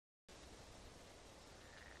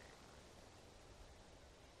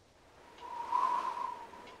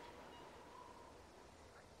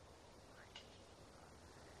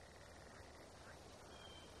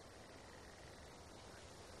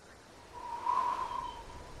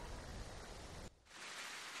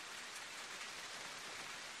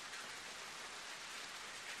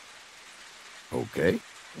Okay,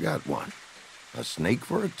 got one. A snake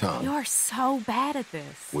for a tongue. You're so bad at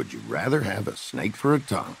this. Would you rather have a snake for a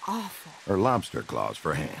tongue? Awful. Or lobster claws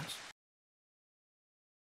for hands?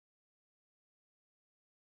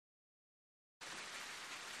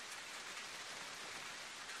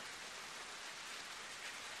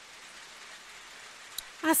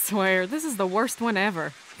 I swear, this is the worst one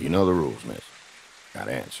ever. You know the rules, miss.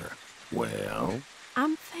 Gotta answer. Well?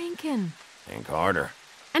 I'm thinking. Think harder.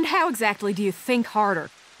 And how exactly do you think harder?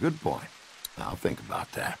 Good point. I'll think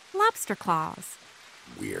about that. Lobster claws.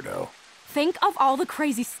 Weirdo. Think of all the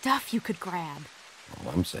crazy stuff you could grab.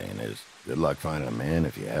 All I'm saying is, good luck finding a man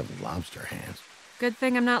if you have lobster hands. Good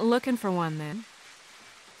thing I'm not looking for one then.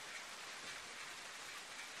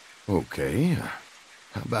 Okay,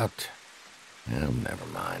 how about... never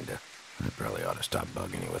mind. I probably ought to stop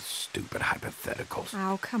bugging you with stupid hypotheticals.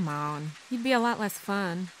 Oh, come on. You'd be a lot less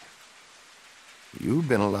fun. You've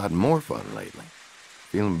been a lot more fun lately.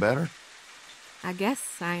 Feeling better? I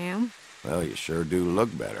guess I am. Well, you sure do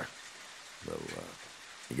look better. Though,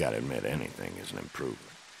 you gotta admit anything is an improvement.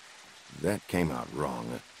 That came out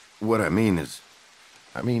wrong. What I mean is...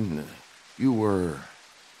 you were,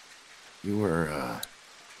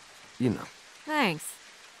 you know. Thanks,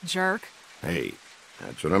 jerk. Hey,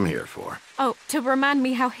 that's what I'm here for. Oh, to remind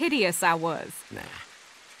me how hideous I was. Nah.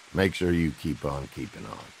 Make sure you keep on keeping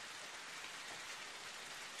on.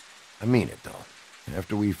 I mean it, though.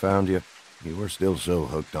 After we found you, you were still so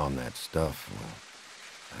hooked on that stuff.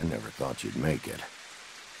 Well, I never thought you'd make it.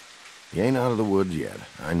 You ain't out of the woods yet,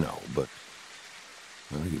 I know, but...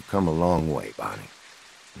 well, you've come a long way, Bonnie.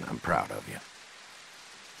 And I'm proud of you.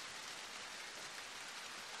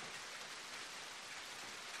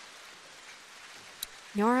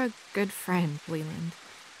 You're a good friend, Leland.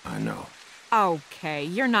 I know. Okay,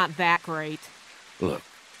 you're not that great. Look,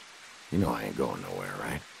 you know I ain't going nowhere,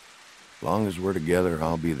 right? As long as we're together,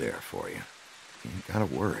 I'll be there for you. You ain't gotta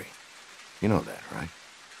worry. You know that, right?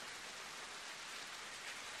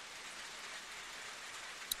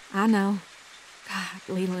 I know.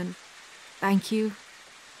 God, Leland, thank you.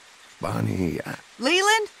 Bonnie,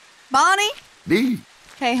 Leland? Bonnie? Dee!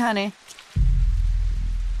 Hey, honey.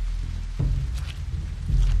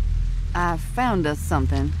 I found us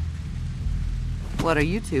something. What are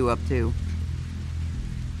you two up to?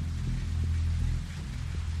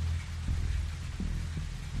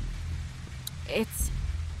 It's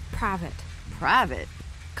private. Private?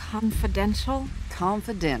 Confidential?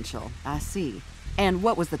 Confidential, I see. And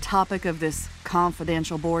what was the topic of this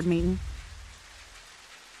confidential board meeting?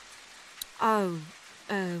 Oh,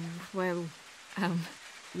 well,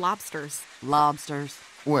 lobsters. Lobsters.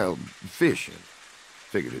 Well, fishing.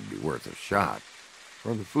 Figured it'd be worth a shot.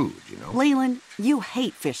 For the food, you know. Leland, you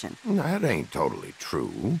hate fishing. That ain't totally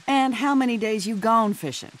true. And how many days you gone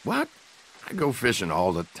fishing? What? I go fishing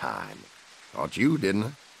all the time. Thought you,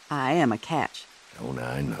 didn't I? I am a catch. Don't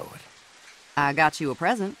I know it? I got you a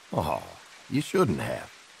present. Oh, you shouldn't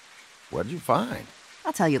have. What'd you find?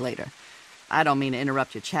 I'll tell you later. I don't mean to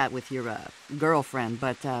interrupt your chat with your, girlfriend,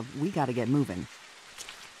 but, we gotta get moving.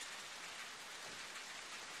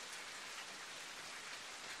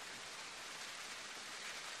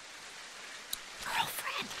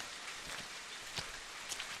 Girlfriend.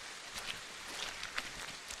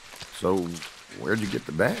 So, where'd you get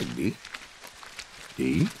the bag, Dee?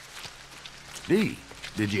 Dee? Dee,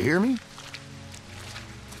 did you hear me?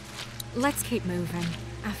 Let's keep moving.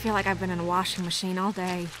 I feel like I've been in a washing machine all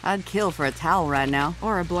day. I'd kill for a towel right now.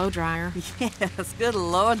 Or a blow dryer. Yes, good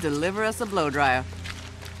Lord, deliver us a blow dryer.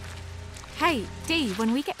 Hey, Dee,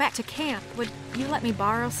 when we get back to camp, would you let me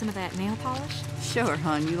borrow some of that nail polish? Sure,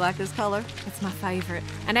 hon, you like this color? It's my favorite.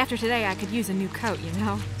 And after today, I could use a new coat, you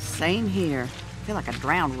know? Same here. I feel like a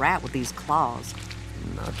drowned rat with these claws.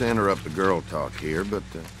 Not to interrupt the girl talk here, but,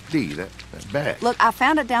 Dee, that bag. Look, I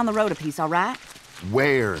found it down the road a piece, all right?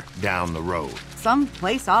 Where down the road? Some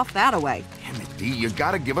place off that-a-way. Damn it, Dee, you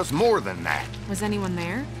gotta give us more than that. Was anyone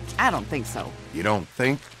there? I don't think so. You don't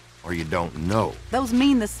think, or you don't know? Those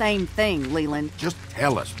mean the same thing, Leland. Just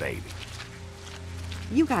tell us, baby.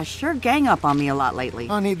 You guys sure gang up on me a lot lately.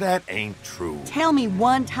 Honey, that ain't true. Tell me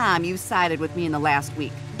one time you sided with me in the last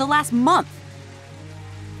week. The last month.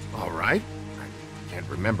 All right. I can't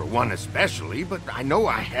remember one especially, but I know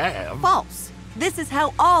I have. False. This is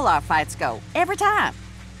how all our fights go, every time.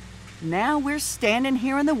 Now we're standing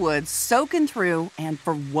here in the woods, soaking through, and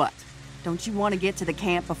for what? Don't you want to get to the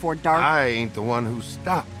camp before dark? I ain't the one who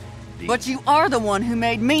stopped. Dee. But you are the one who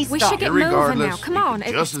made me stop. We should get moving Irregardless, now. Come we on, could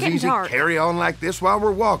it's just as getting easy dark. carry on like this while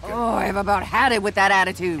we're walking. Oh, I've about had it with that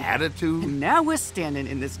attitude. Attitude? And now we're standing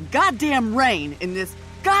in this goddamn rain, in this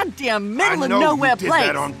goddamn middle I of know nowhere you did place.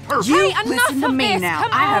 that on purpose. You Hey, enough listen to of me this, now.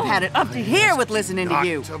 come I have on. had it up to here with listening to Not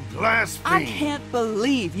you. to blaspheme. I can't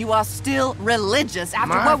believe you are still religious after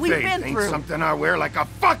My what we've faith been ain't through. something I wear like a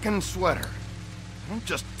fucking sweater. I don't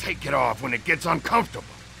just take it off when it gets uncomfortable.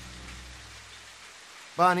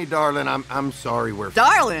 Bonnie, darling, I'm sorry we're...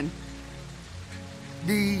 Darling,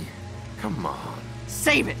 Dee, come on.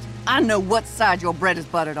 save it. I know what side your bread is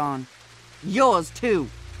buttered on. Yours, too.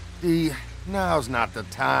 Dee, now's not the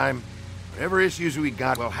time. Whatever issues we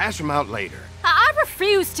got, we'll hash them out later. I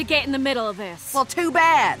refuse to get in the middle of this. Well, too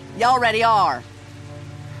bad. You already are.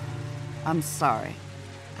 I'm sorry.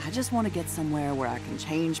 I just want to get somewhere where I can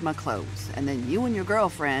change my clothes, and then you and your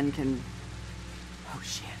girlfriend can... Oh,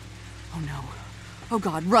 shit. Oh, no. Oh,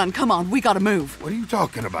 God, run. Come on. We gotta move. What are you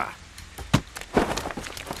talking about?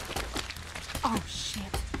 Oh, shit.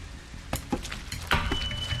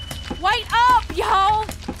 Wait up, y'all!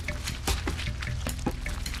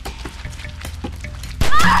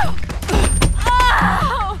 Oh!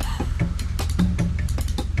 Oh!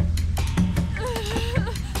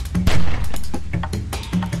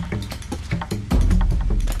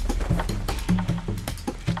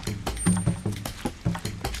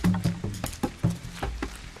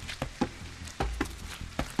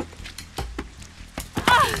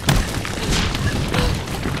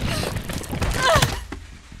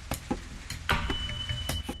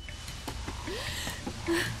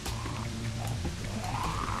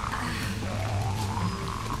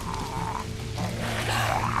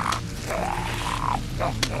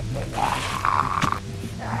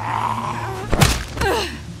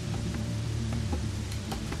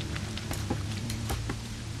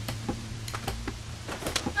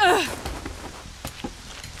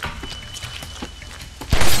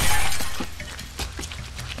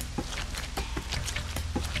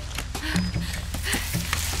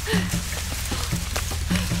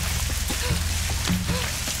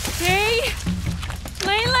 Dee?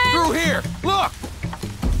 Leland? Through here! Look!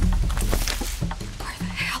 Where the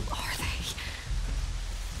hell are they?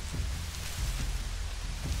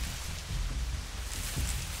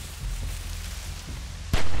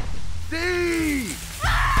 Dee!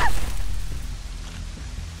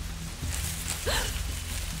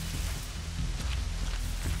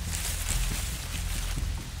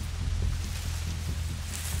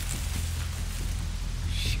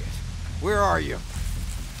 Shit. Where are you?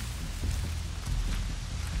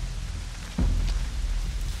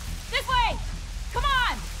 This way! Come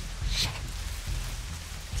on!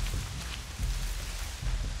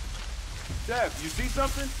 Deb, you see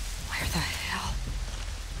something? Where the hell?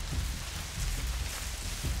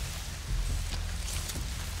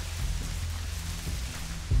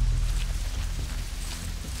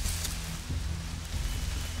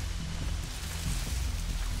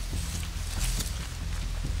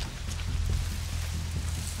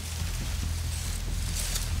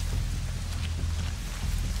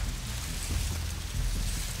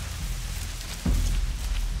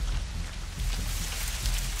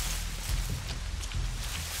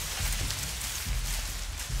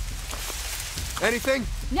 Anything?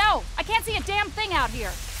 No, I can't see a damn thing out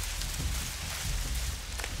here.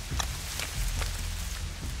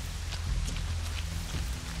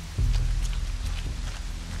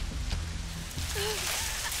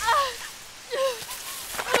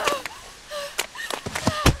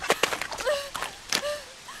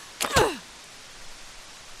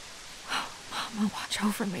 Mama, watch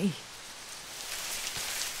over me.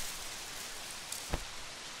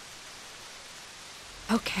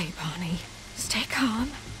 Okay, Bonnie. Stay calm.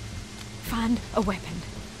 Find a weapon.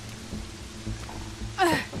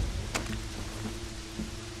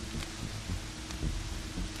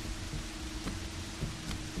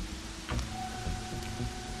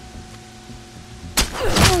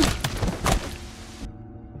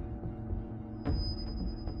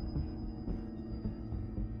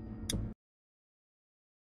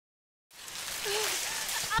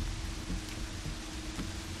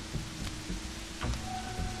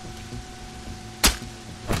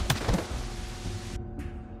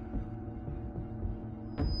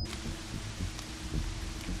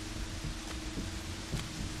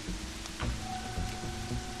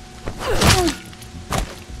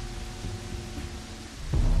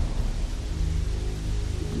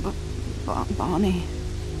 Bonnie.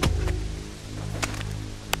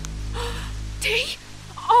 Dee?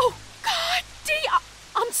 Oh, God! Dee!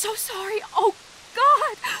 I'm so sorry. Oh,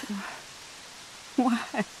 God!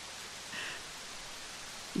 Why?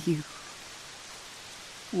 You...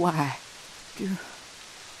 Why?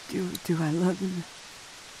 Do I love you?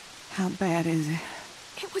 How bad is it?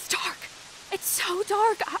 It was dark. It It's so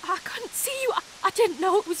dark. I couldn't see you. I didn't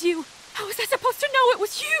know it was you. How was I supposed to know it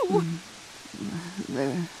was you?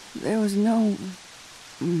 There was no...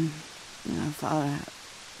 I thought I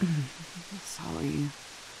saw you.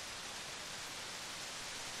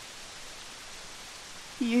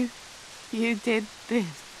 You did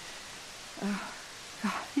this. Oh,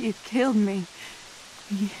 God, you killed me.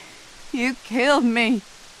 You killed me.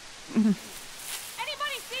 Anybody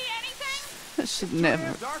see anything? I should never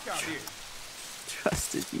Damn dark out here.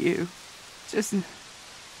 trusted you. Just a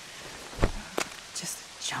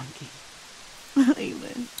junkie.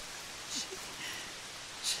 Leland.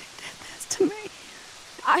 She did this to me.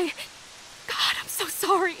 God, I'm so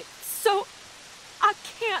sorry. I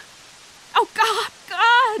can't. Oh, God.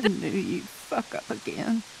 I knew you'd fuck up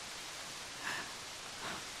again.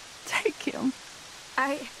 Take him.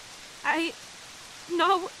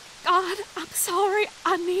 No, God, I'm sorry.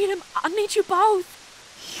 I need him. I need you both.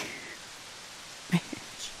 You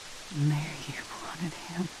bitch. Mary, you wanted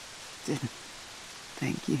him. Didn't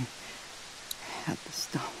think you had the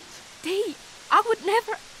stones. Dee, I would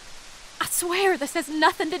never. I swear this has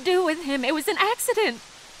nothing to do with him. It was an accident.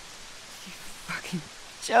 You fucking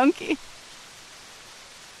junkie.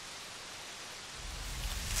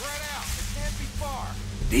 Spread out. It can't be far.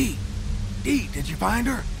 Dee, did you find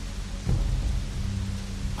her?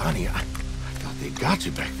 Bonnie, I thought they'd got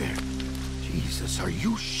you back there. Jesus, are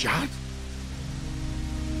you shot?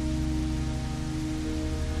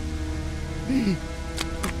 Dee,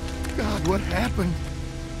 God, what happened?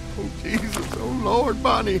 Oh, Jesus, oh, Lord,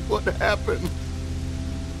 Bonnie, what happened?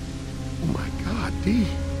 Oh, my God, Dee.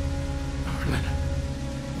 Darling,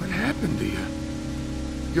 what happened to you?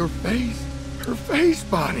 Your face, her face,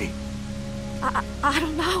 Bonnie. I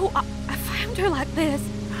don't know. I found her like this.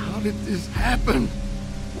 How did this happen?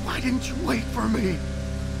 Why didn't you wait for me?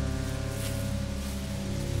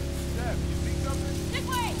 Jeff, you see something? This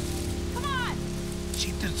way! Come on!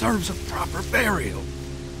 She deserves a proper burial.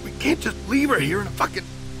 We can't just leave her here in a fucking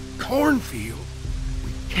cornfield.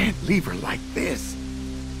 We can't leave her like this.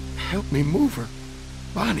 Help me move her.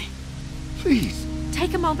 Bonnie, please.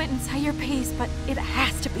 Take a moment and say your piece, but it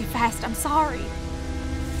has to be fast. I'm sorry.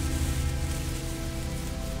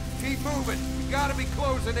 Keep moving. We gotta be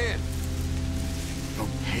closing in.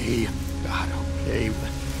 Okay, God, okay.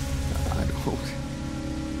 I don't...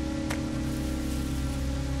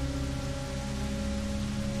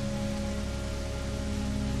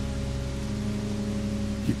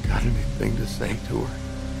 You got anything to say to her?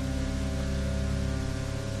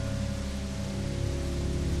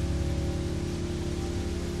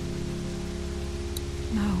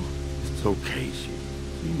 No. It's okay. She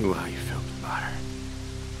knew how you felt about her.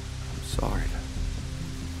 I'm sorry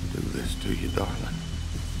to do this to you, darling.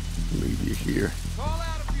 Leave you here, Call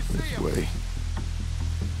out if you see this him. way.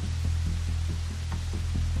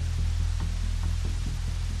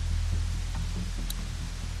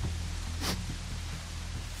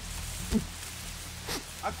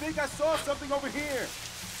 I think I saw something over here.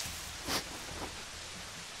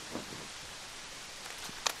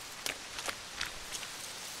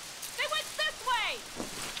 They went this way!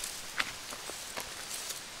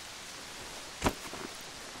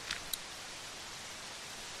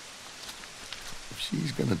 If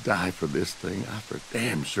she's gonna die for this thing, I for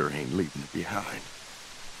damn sure ain't leaving it behind.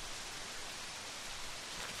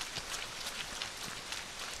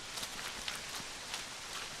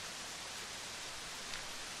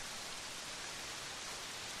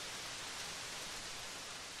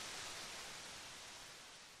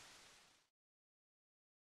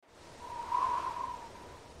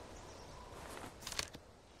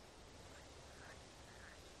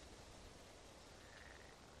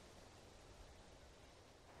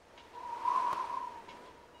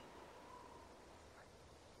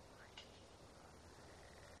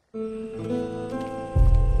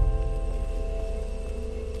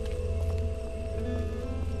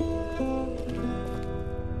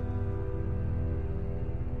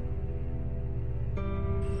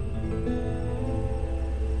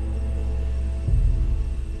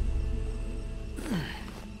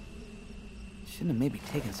 Shouldn't have maybe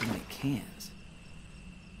taken so many cans.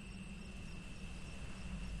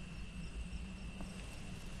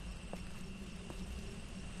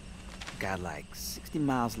 Got like 60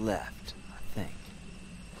 miles left, I think.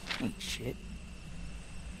 Ain't shit.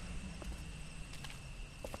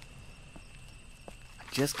 I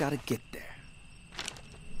just gotta get there.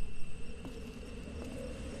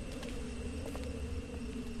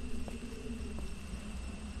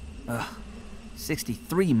 Ugh,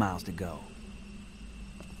 63 miles to go.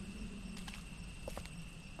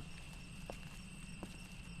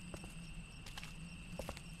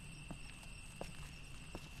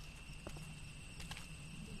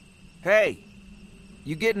 Hey,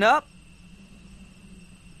 you getting up?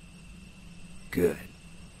 Good.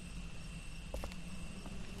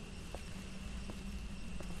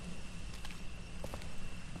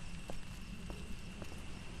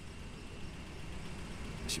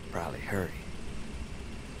 I should probably hurry.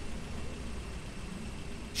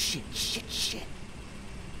 Shit.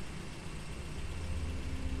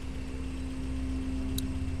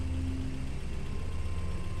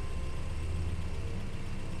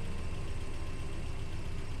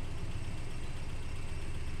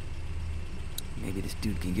 Maybe this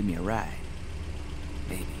dude can give me a ride.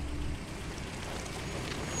 Maybe.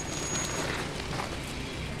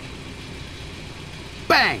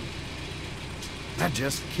 Bang! That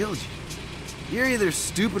just killed you. You're either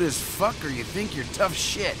stupid as fuck or you think you're tough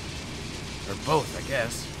shit. Or both, I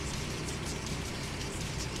guess.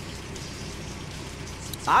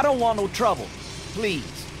 I don't want no trouble.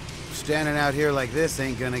 Please. Standing out here like this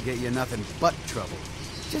ain't gonna get you nothing but trouble.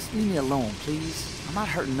 Just leave me alone, please. I'm not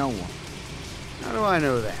hurting no one. How do I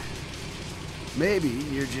know that? Maybe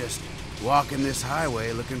you're just walking this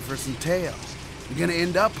highway looking for some tail. You're gonna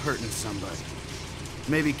end up hurting somebody.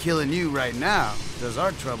 Maybe killing you right now does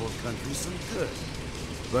our troubled country some good.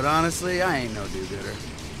 But honestly, I ain't no do-gooder.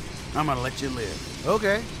 I'm gonna let you live.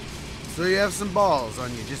 Okay. So you have some balls on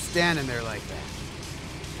you just standing there like that.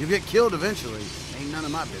 You'll get killed eventually. Ain't none of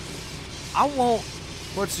my business. I won't.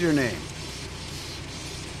 What's your name?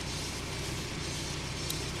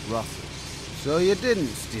 Russell. So you didn't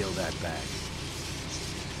steal that bag.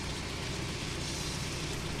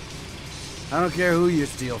 I don't care who you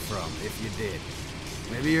steal from, if you did.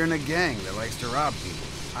 Maybe you're in a gang that likes to rob people.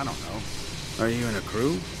 I don't know. Are you in a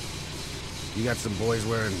crew? You got some boys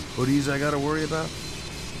wearing hoodies I gotta worry about?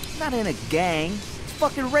 Not in a gang. It's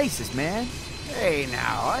fucking racist, man. Hey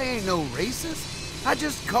now, I ain't no racist. I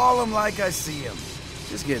just call them like I see them.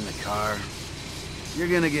 Just get in the car. You're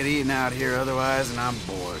gonna get eaten out here otherwise, and I'm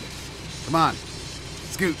bored. Come on,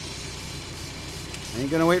 scoot.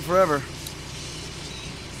 Ain't gonna wait forever.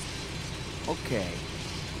 Okay.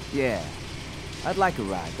 Yeah. I'd like a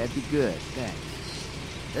ride. That'd be good.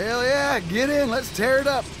 Thanks. Hell yeah, get in, let's tear it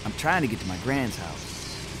up. I'm trying to get to my grand's house.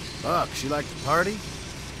 Fuck, she like to party?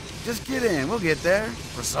 Just get in, we'll get there.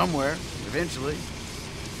 Or somewhere, eventually.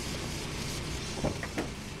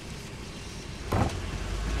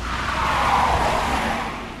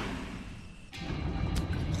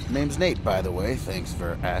 Name's Nate, by the way. Thanks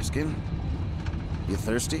for asking. You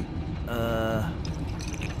thirsty?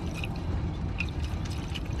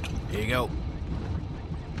 Here you go.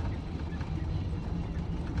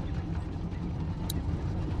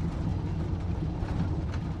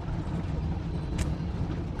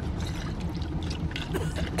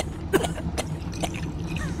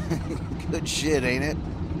 Good shit, ain't it?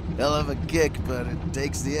 Hell of a kick, but it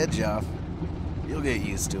takes the edge off. You'll get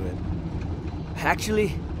used to it.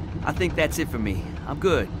 Actually, I think that's it for me. I'm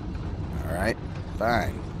good. All right,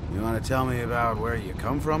 fine. You want to tell me about where you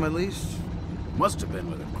come from, at least? Must have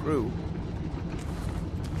been with a crew.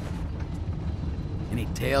 Any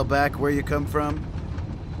tailback where you come from?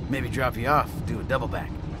 Maybe drop you off, do a double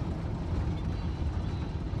back.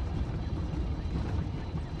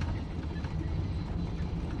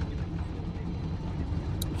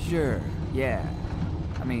 Sure, yeah.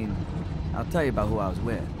 I mean, I'll tell you about who I was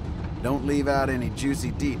with. Don't leave out any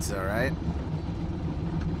juicy deets, all right?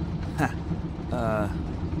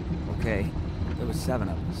 Okay. There was 7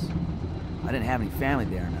 of us. I didn't have any family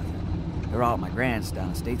there or nothing. They were all at my grand's down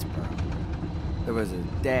in Statesboro. There was a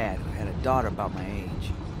dad who had a daughter about my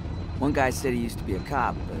age. One guy said he used to be a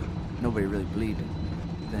cop, but nobody really believed him.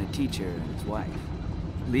 Then a teacher and his wife.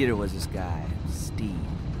 Leader was this guy, Steve.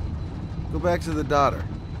 Go back to the daughter.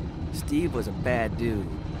 Steve was a bad dude,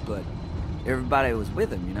 but everybody was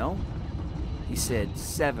with him, you know? He said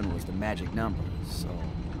 7 was the magic number, so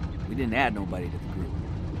we didn't add nobody to the group.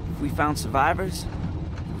 If we found survivors,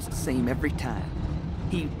 it was the same every time.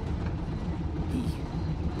 He...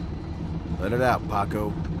 Let it out,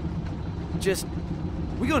 Paco. just...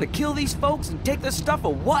 We gonna kill these folks and take their stuff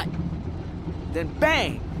or what? Then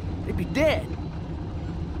bang! They'd be dead.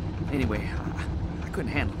 Anyway, I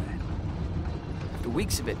couldn't handle that. After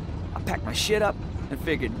weeks of it, I packed my shit up and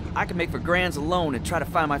figured I could make for grands alone and try to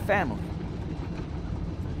find my family.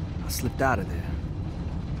 I slipped out of there.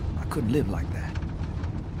 I couldn't live like that.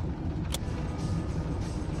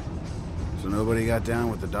 So nobody got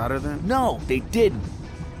down with the daughter then? No, they didn't.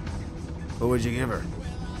 What would you give her?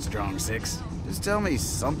 Strong 6? Just tell me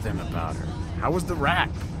something about her. How was the rack?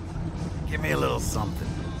 Give me a little something.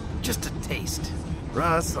 Just a taste.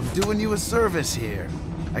 Russ, I'm doing you a service here.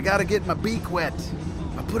 I gotta get my beak wet.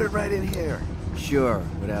 I'll put it right in here. Sure,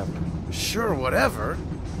 whatever. Sure, whatever.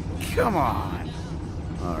 Come on.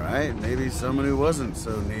 All right, maybe someone who wasn't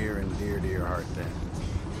so near and dear to your heart then.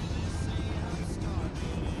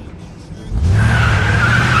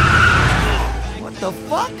 What the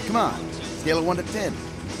fuck? Come on, scale of 1 to 10.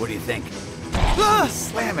 What do you think?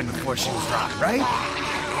 Slamming before she was rocked, right?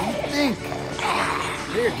 What do you think?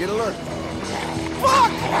 Here, get a look.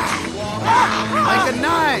 Fuck! Like a 9,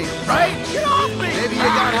 right? Get off me! Maybe you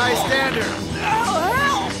got high standards.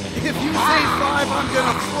 Hell! If you say 5, I'm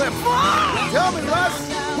gonna flip. Tell me, Russ.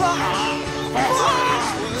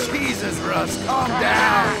 Jesus, Russ, calm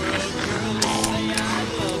down.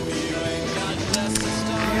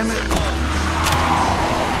 Damn it.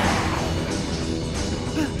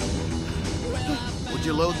 Would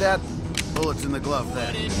you load that? Bullets in the glove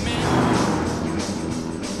then.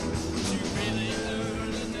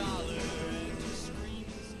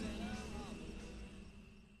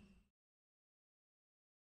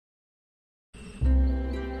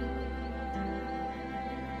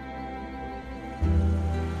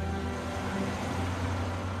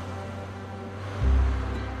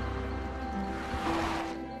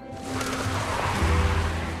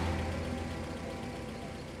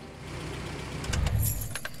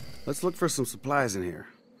 Let's look for some supplies in here.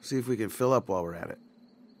 See if we can fill up while we're at it.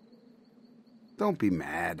 Don't be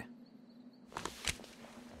mad.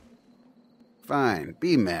 Fine,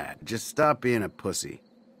 be mad. Just stop being a pussy.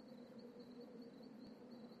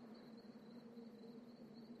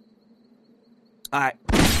 Alright.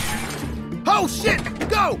 Oh shit!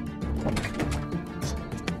 Go!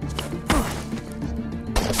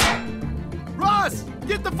 Russ!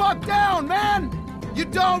 Get the fuck down, man! You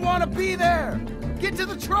don't want to be there! Get to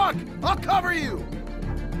the truck! I'll cover you!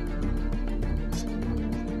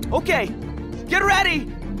 Okay, get ready!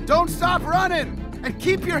 Don't stop running! And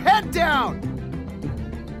keep your head down!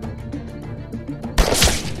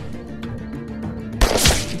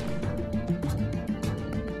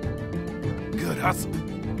 Good hustle.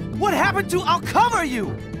 What happened to I'll cover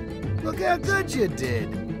you? Look how good you did.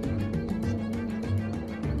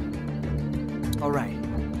 Alright,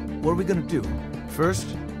 what are we gonna do? First,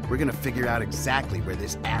 we're gonna figure out exactly where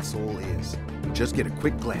this asshole is. Just get a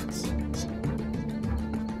quick glance.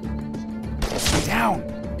 Down!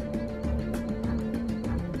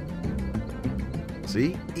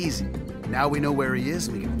 See? Easy. Now we know where he is,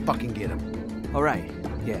 and we can fucking get him. Alright,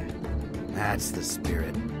 yeah. That's the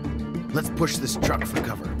spirit. Let's push this truck for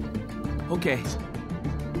cover. Okay.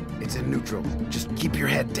 It's in neutral. Just keep your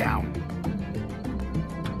head down.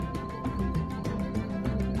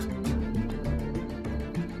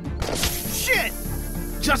 Shit!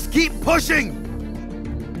 Just keep pushing!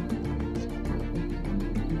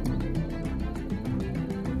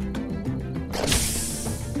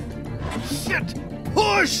 Shit!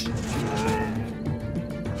 Push!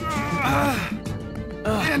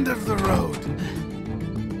 End of the road.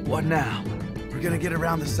 What now? We're gonna get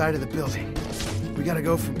around the side of the building. We gotta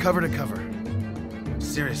go from cover to cover.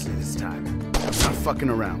 Seriously this time. I'm not fucking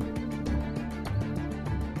around.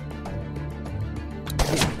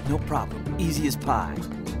 Yeah, no problem. Easy as pie.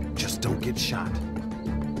 Just don't get shot.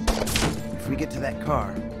 If we get to that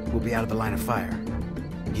car, we'll be out of the line of fire.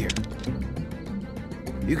 Here.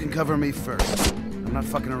 You can cover me first. I'm not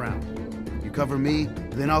fucking around. You cover me,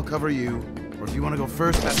 then I'll cover you. Or if you want to go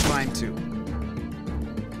first, that's fine too.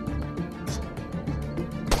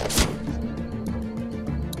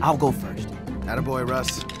 I'll go first. Attaboy,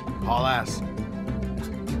 Russ. Haul ass.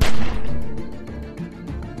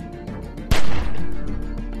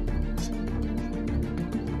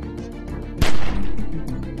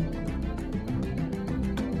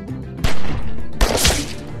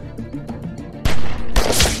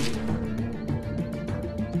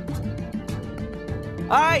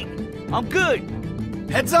 Alright, I'm good.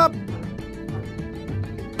 Heads up!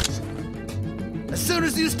 As soon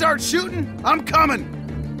as you start shooting, I'm coming!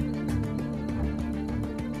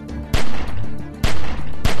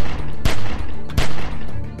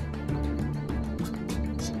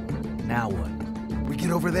 Now what? We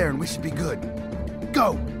get over there and we should be good.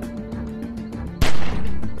 Go!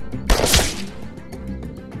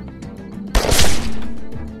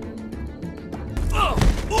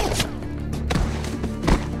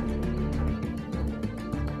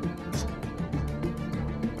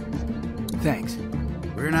 Thanks.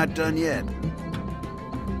 We're not done yet.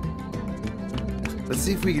 Let's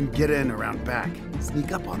see if we can get in around back.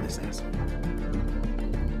 Sneak up on this asshole.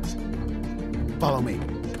 Follow me.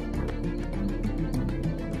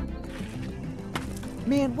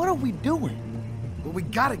 Man, what are we doing? Well, we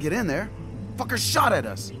gotta get in there. Fucker shot at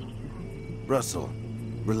us. Russell,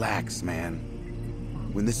 relax, man.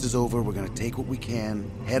 When this is over, we're gonna take what we can,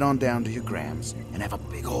 head on down to your Grams, and have a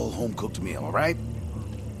big ol' home-cooked meal, all right?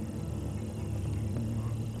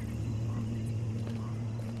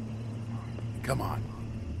 Come on.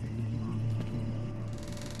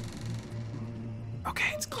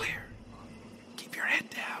 Okay, it's clear. Keep your head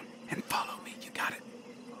down and follow me. You got it.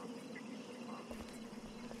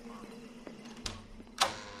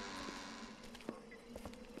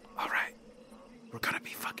 All right. We're gonna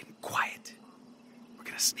be fucking quiet. We're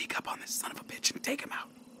gonna sneak up on this son of a bitch and take him out.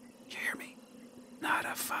 You hear me? Not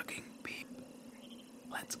a fucking peep.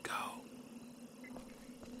 Let's go.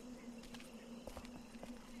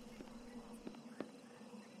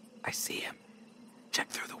 I see him. Check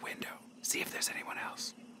through the window. See if there's anyone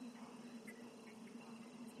else.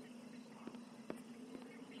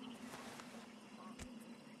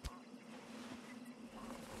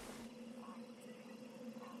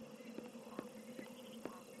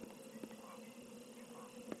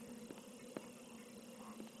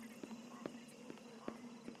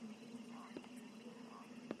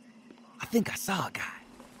 I think I saw a guy.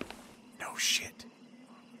 No shit.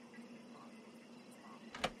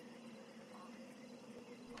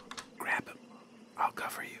 Grab him. I'll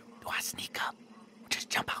cover you. Do I sneak up or just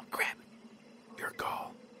jump out and grab him? Your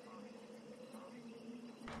call.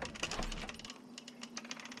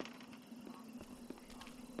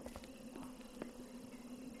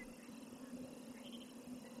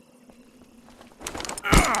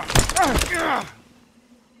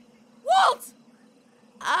 Walt!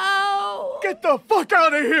 Oh! Get the fuck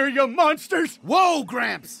out of here, you monsters! Whoa,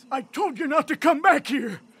 Gramps! I told you not to come back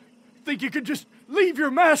here. Think you could just leave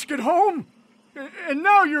your mask at home? And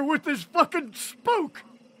now you're with this fucking spook.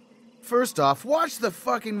 First off, watch the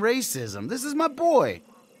fucking racism. This is my boy.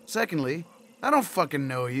 Secondly, I don't fucking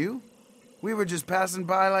know you. We were just passing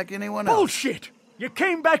by like anyone else. Bullshit! You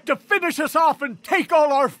came back to finish us off and take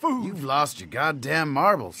all our food. You've lost your goddamn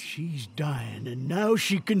marbles. She's dying, and now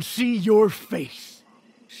she can see your face.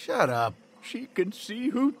 Shut up. She can see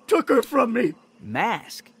who took her from me.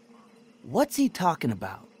 Mask? What's he talking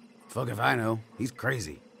about? Fuck if I know. He's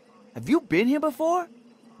crazy. Have you been here before?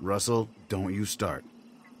 Russell, don't you start.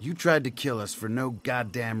 You tried to kill us for no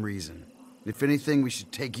goddamn reason. If anything, we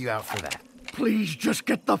should take you out for that. Please just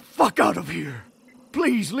get the fuck out of here.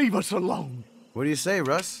 Please leave us alone. What do you say,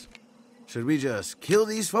 Russ? Should we just kill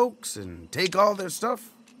these folks and take all their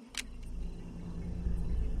stuff?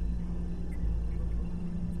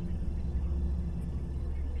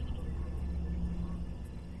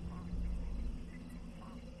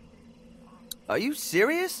 Are you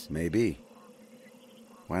serious? Maybe.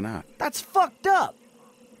 Why not? That's fucked up.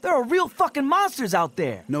 There are real fucking monsters out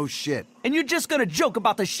there. No shit. And you're just gonna joke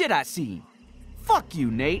about the shit I seen. Fuck you,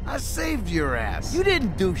 Nate. I saved your ass. You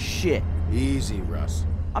didn't do shit. Easy, Russ.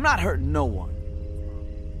 I'm not hurting no one.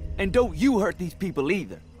 And don't you hurt these people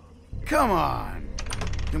either. Come on.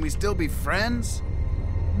 Can we still be friends?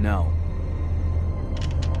 No.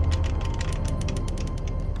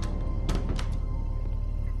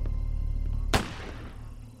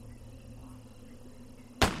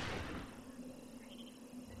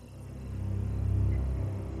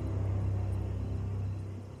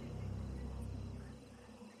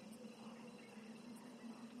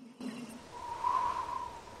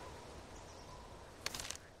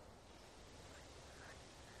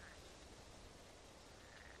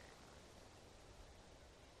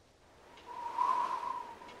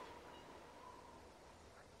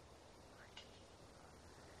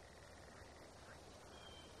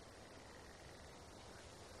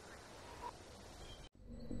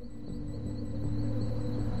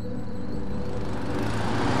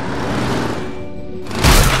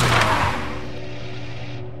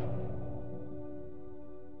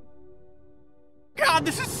 God,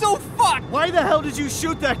 this is so fucked! Why the hell did you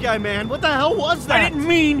shoot that guy, man? What the hell was that? I didn't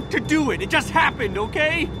mean to do it. It just happened,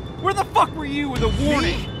 okay? Where the fuck were you with a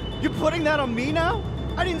warning? Me? You're putting that on me now?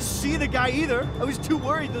 I didn't see the guy either. I was too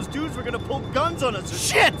worried those dudes were gonna pull guns on us.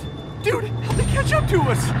 Shit! Dude, how'd they catch up to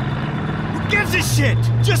us? Who gives a shit?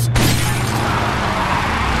 Just...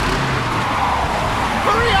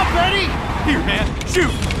 Hurry up, Eddie! Here, man.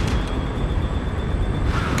 Shoot!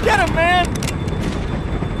 Get him, man!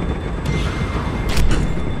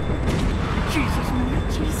 Jesus,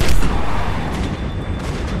 man. Jesus.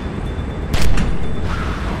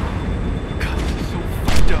 God, this is so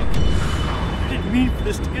fucked up. I didn't mean for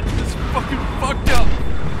this to get this fucking fucked up.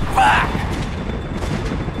 Fuck!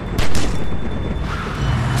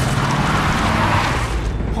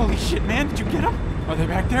 Holy shit, man. Did you get them? Are they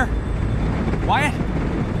back there? Wyatt?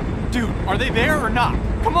 Dude, are they there or not?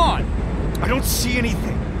 Come on! I don't see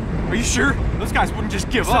anything. Are you sure? Those guys wouldn't just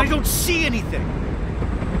give I up. don't see anything.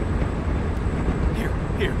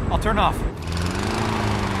 Here, I'll turn off.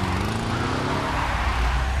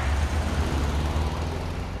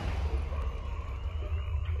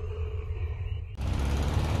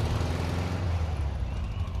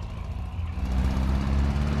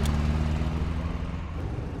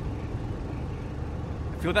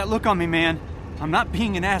 Feel that look on me, man. I'm not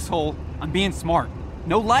being an asshole. I'm being smart.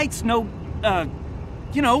 No lights, no,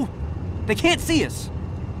 you know, they can't see us.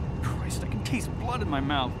 Christ, I can taste blood in my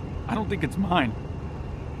mouth. I don't think it's mine.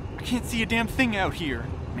 I can't see a damn thing out here.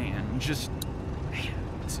 Man, man,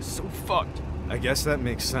 this is so fucked. I guess that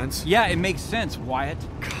makes sense. Yeah, it makes sense, Wyatt.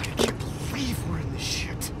 God, I can't believe we're in this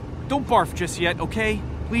shit. Don't barf just yet, okay?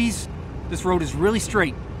 Please? This road is really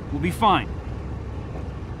straight. We'll be fine.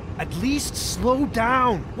 At least slow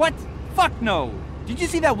down. What? Fuck no. Did you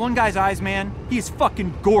see that one guy's eyes, man? He is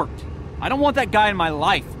fucking gorked. I don't want that guy in my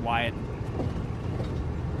life, Wyatt.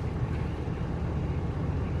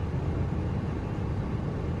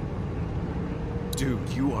 Dude,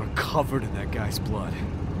 you are covered in that guy's blood.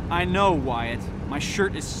 I know, Wyatt. My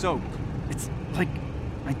shirt is soaked. It's like,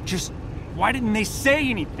 why didn't they say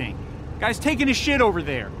anything? Guy's taking a shit over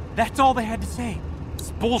there. That's all they had to say.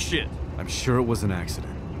 It's bullshit. I'm sure it was an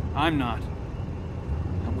accident. I'm not.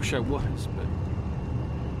 I wish I was, but...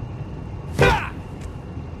 Ah!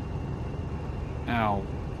 Ow.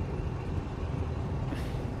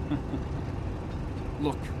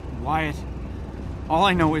 Look, Wyatt, all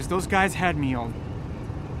I know is those guys had me all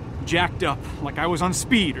jacked up, like I was on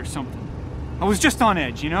speed or something. I was just on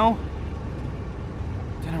edge, you know?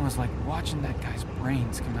 Then I was like watching that guy's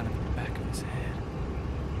brains come out of the back of his head.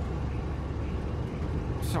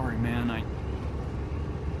 Sorry, man,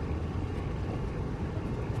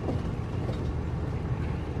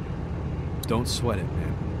 Don't sweat it,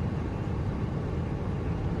 man.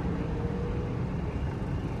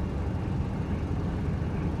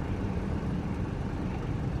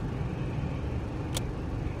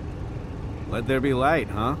 Let there be light,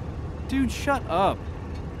 huh? Dude, shut up.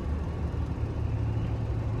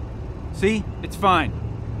 See? It's fine.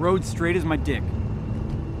 Road's straight as my dick.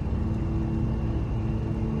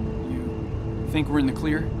 You think we're in the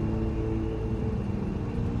clear?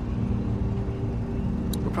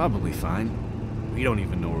 We're probably fine. We don't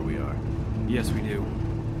even know where we are. Yes, we do.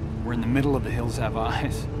 We're in the middle of the hills have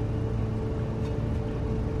eyes.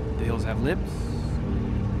 The hills have lips.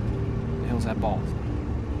 The hills have balls.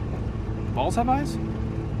 The balls have eyes?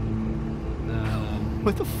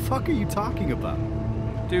 What the fuck are you talking about?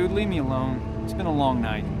 Dude, leave me alone. It's been a long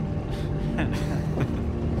night.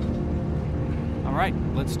 All right,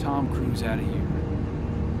 let's Tom Cruise out of here.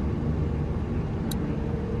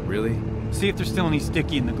 Really? See if there's still any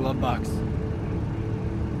sticky in the glove box.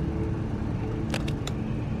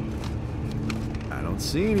 I don't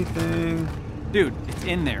see anything. Dude, it's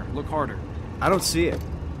in there. Look harder. I don't see it.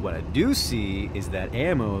 What I do see is that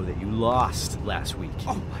ammo that you lost last week.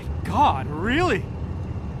 Oh my God, really?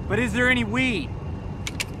 But is there any weed?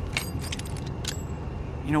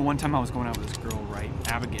 You know, one time I was going out with this girl, right?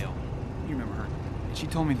 Abigail. You remember her? And she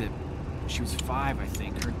told me that she was 5, I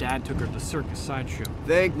think. Her dad took her to the circus sideshow.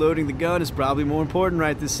 Think loading the gun is probably more important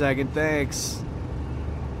right this second, thanks.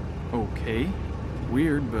 Okay.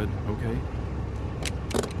 Weird, but okay.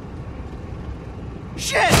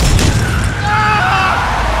 Shit!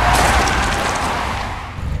 Ah!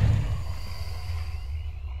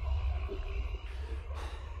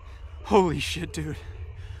 Holy shit, dude.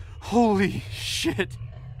 Holy shit.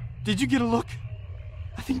 Did you get a look?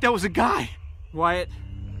 I think that was a guy. Wyatt,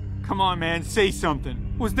 come on, man, say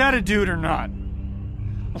something. Was that a dude or not?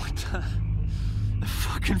 What the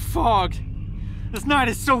fucking fog. This night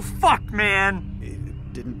is so fucked, man.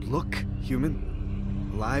 It didn't look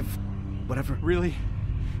human, alive, whatever. Really?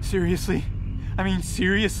 Seriously? I mean,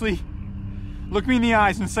 seriously? Look me in the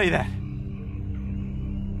eyes and say that.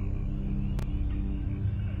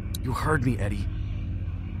 You heard me, Eddie.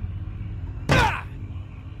 Ah!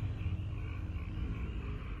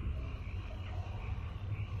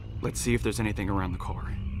 Let's see if there's anything around the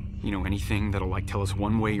car. You know, anything that'll like tell us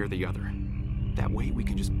one way or the other. That way we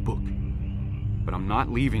can just book. But I'm not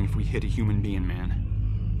leaving if we hit a human being,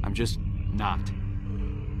 man. I'm just not.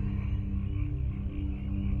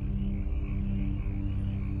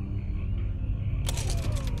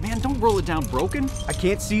 Man, don't roll it down broken. I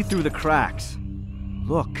can't see through the cracks.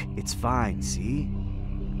 Look, it's fine, see?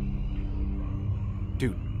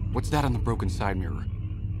 Dude, what's that on the broken side mirror?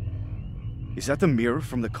 Is that the mirror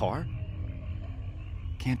from the car?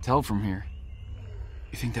 Can't tell from here.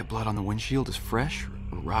 You think that blood on the windshield is fresh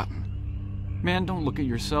or rotten? Man, don't look at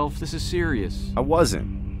yourself. This is serious. I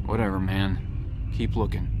wasn't. Whatever, man. Keep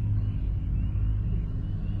looking.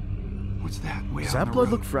 What's that? Way Does out on that the blood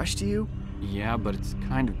road? look fresh to you? Yeah, but it's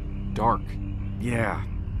kind of dark. Yeah.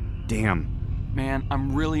 Damn. Man,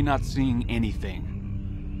 I'm really not seeing anything.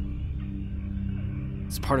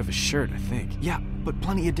 It's part of a shirt, I think. Yeah, but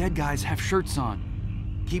plenty of dead guys have shirts on.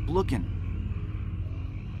 Keep looking.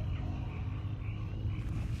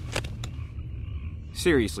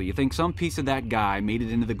 Seriously, you think some piece of that guy made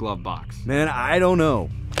it into the glove box? Man, I don't know.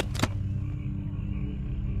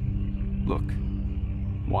 Look,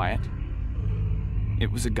 Wyatt.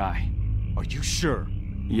 It was a guy. Are you sure?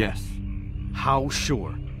 Yes. How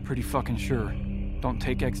sure? Pretty fucking sure. Don't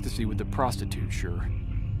take ecstasy with the prostitute, sure.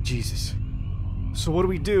 Jesus. So what do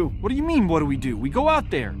we do? What do you mean, what do? We go out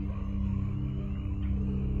there.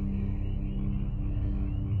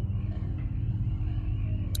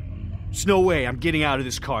 There's no way I'm getting out of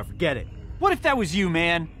this car. Forget it. What if that was you,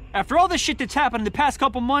 man? After all this shit that's happened in the past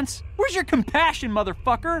couple months, where's your compassion,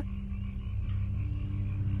 motherfucker?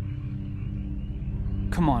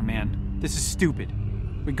 Come on, man. This is stupid.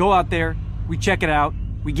 We go out there, we check it out,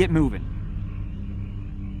 we get moving.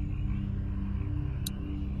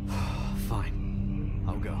 Fine.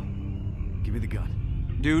 I'll go. Give me the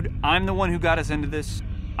gun. Dude, I'm the one who got us into this.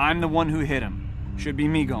 I'm the one who hit him. Should be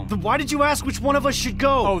me going. Then why did you ask which one of us should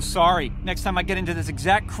go? Oh, sorry. Next time I get into this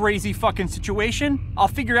exact crazy fucking situation, I'll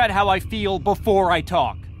figure out how I feel before I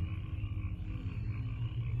talk.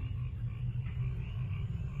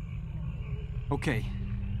 Okay.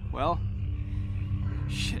 Well.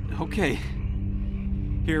 Shit, okay.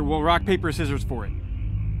 Here, we'll rock, paper, scissors for it.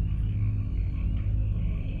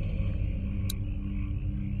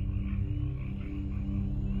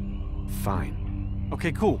 Fine.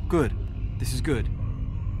 Okay, cool, good. This is good.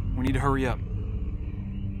 We need to hurry up.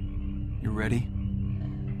 You ready?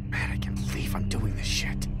 Man, I can't believe I'm doing this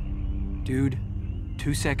shit. Dude,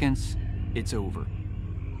 2 seconds, it's over.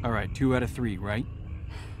 All right, 2 out of 3, right?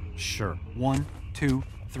 Sure. 1, 2,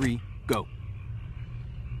 3, go.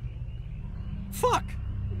 Fuck!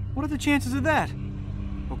 What are the chances of that?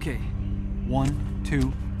 Okay, 1,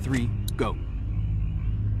 2, 3, go.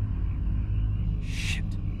 Shit.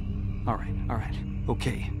 All right,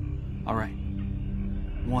 okay. All right.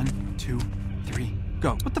 1, 2, 3,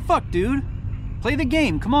 go. What the fuck, dude? Play the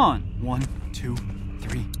game, come on. 1, 2,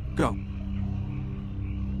 3, go.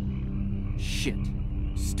 Shit.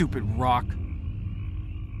 Stupid rock.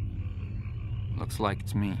 Looks like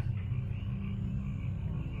it's me.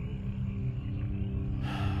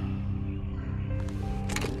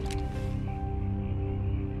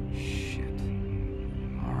 Shit.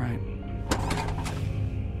 All right.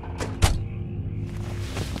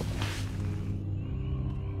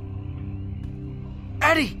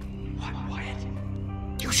 Eddie! What, Wyatt?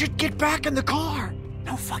 You should get back in the car!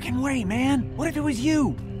 No fucking way, man. What if it was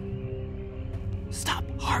you? Stop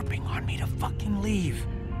harping on me to fucking leave.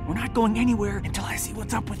 We're not going anywhere until I see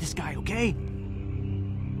what's up with this guy, okay?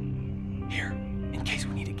 Here, in case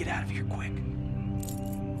we need to get out of here quick.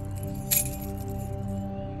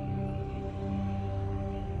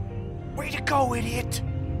 Way to go, idiot!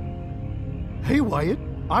 Hey, Wyatt.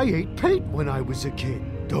 I ate paint when I was a kid.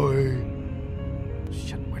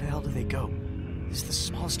 Shit, where the hell do they go? This is the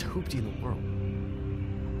smallest hoopty in the world.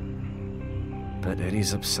 Bet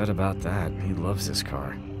Eddie's upset about that. He loves this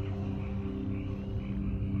car.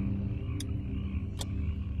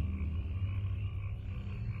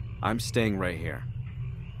 I'm staying right here.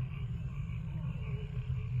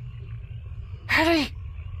 Eddie!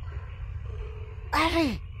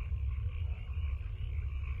 Eddie!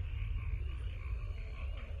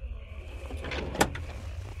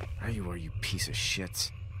 There you are, you piece of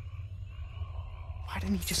shit. Why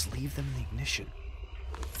didn't he just leave them in the ignition?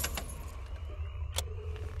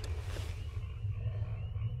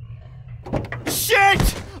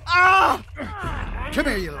 Shit! Ah! Come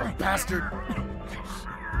here, you little bastard.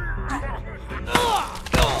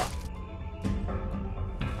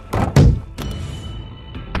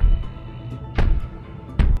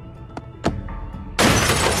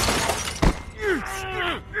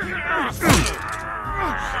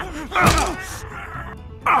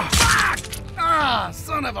 Ah,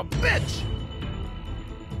 son of a bitch!